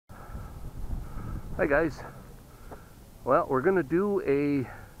Hi guys. Well, we're gonna do a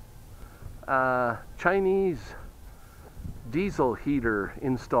Chinese diesel heater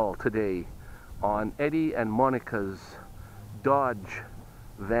install today on Eddie and Monica's Dodge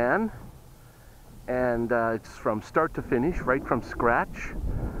van, and it's from start to finish, right from scratch.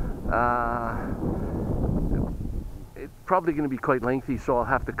 It's probably going to be quite lengthy, so I'll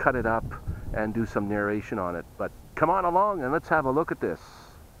have to cut it up and do some narration on it, but come on along and let's have a look at this.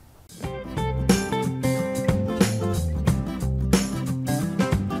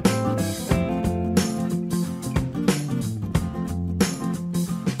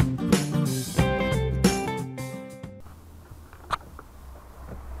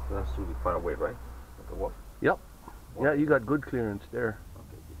 That should be far away, right? Okay, what? Yep. Yeah, you got good clearance there.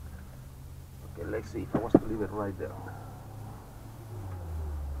 Okay, let's see if I was to leave it right there.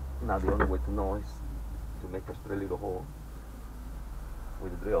 Now the only way to know is to make a straight little hole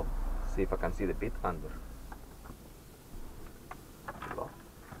with the drill. See if I can see the pit under.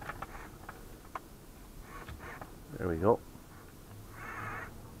 There we go.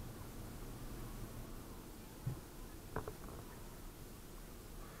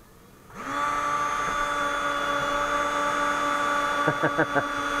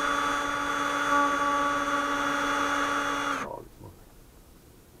 Oh, it's moving.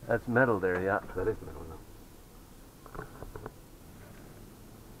 That's metal there, yeah. That is metal now.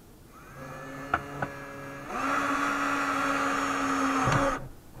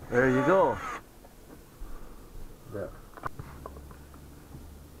 There you go. There.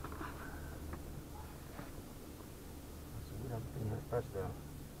 So we don't think it's touched there. I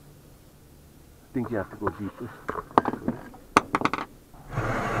think you have to go deeper.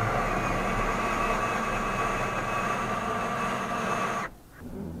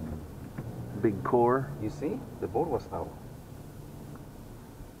 Big core. You see? The board was out.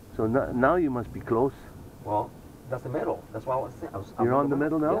 So now you must be close. Well, that's the metal. That's why I was saying. You're on the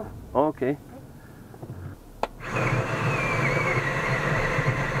metal now? Yeah. Oh, okay.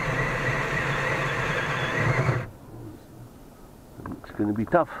 It's going to be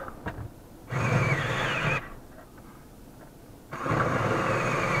tough.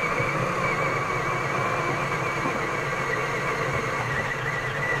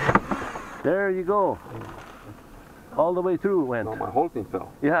 There you go. All the way through it went. No, my whole thing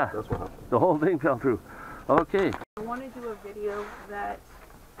fell. Yeah. That's what happened. The whole thing fell through. Okay. I want to do a video that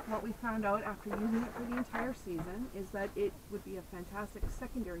what we found out after using it for the entire season is that it would be a fantastic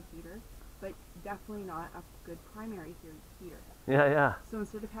secondary heater, but definitely not a good primary heater. Yeah, yeah. So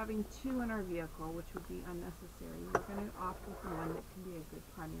instead of having two in our vehicle, which would be unnecessary, we're going to opt with the one that can be a good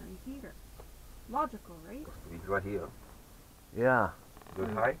primary heater. Logical, right? It's right here. Yeah. Good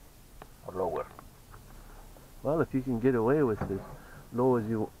high or lower? Well, if you can get away with as low as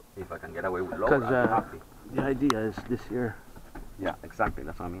you... If I can get away with lower, I'm happy. The idea is this here. Yeah, exactly.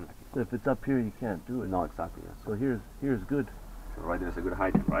 That's what I mean. If it's up here, you can't do it. No, exactly. Yes. So here's good. So right there's a good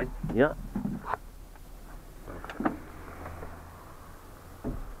height, right? Yeah.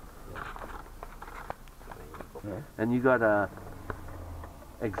 Yeah. And you got a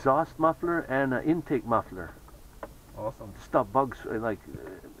exhaust muffler and an intake muffler. Awesome. To stop bugs,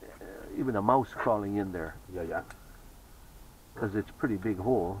 even a mouse crawling in there. Yeah, yeah. Because it's a pretty big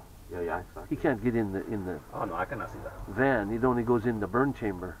hole. Yeah, yeah, exactly. He can't get in the Oh no, I cannot see that. van. It only goes in the burn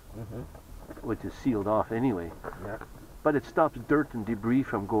chamber, which is sealed off anyway. Yeah. But it stops dirt and debris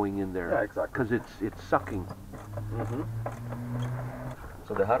from going in there. Yeah, exactly. Because it's sucking.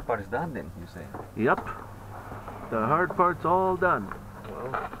 So the hard part is done then, you say? Yep. The hard part's all done.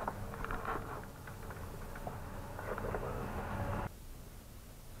 Well.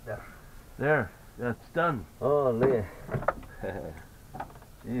 There. That's done. Oh, yeah.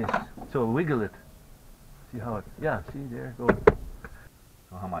 Yes. So wiggle it. See how it... Yeah, see, there, go.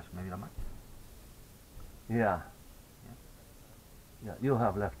 So how much? Maybe that much? Yeah. Yeah, you'll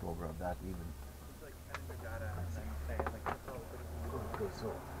have leftover of that even. Okay,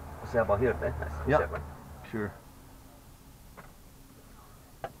 so say about here then? Yeah, sure.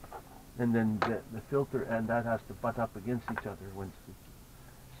 And then the filter and that has to butt up against each other.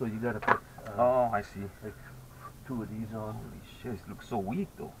 So you got to put oh, I see. like 2 of these on. Holy shit, it looks so weak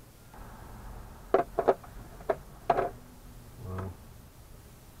though. Wow.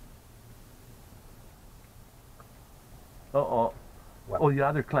 Uh-oh. What? Oh, the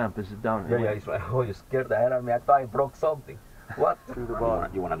other clamp is down. Yeah, yeah, it's right. Oh, you scared the hell out of me. I thought I broke something. What? Through the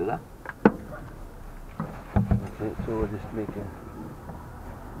bottom. You wanna do that? Okay, so we'll just make a...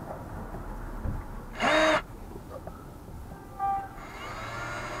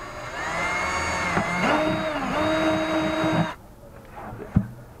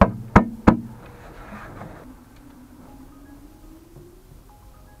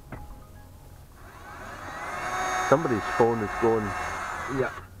 Somebody's phone is going.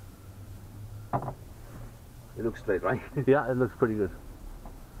 Yeah. It looks straight, right? Yeah, it looks pretty good.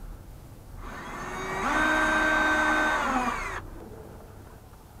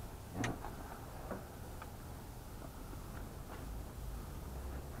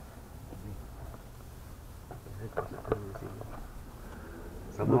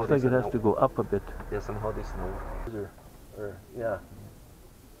 Somehow Looks like it has to go up a bit. Yeah, somehow this no. Yeah.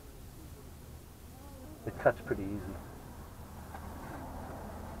 It cuts pretty easy.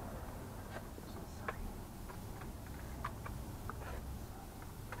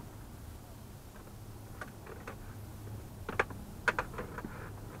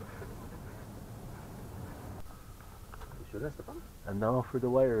 You sure that's the pump? And now for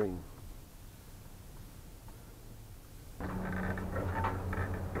the wiring.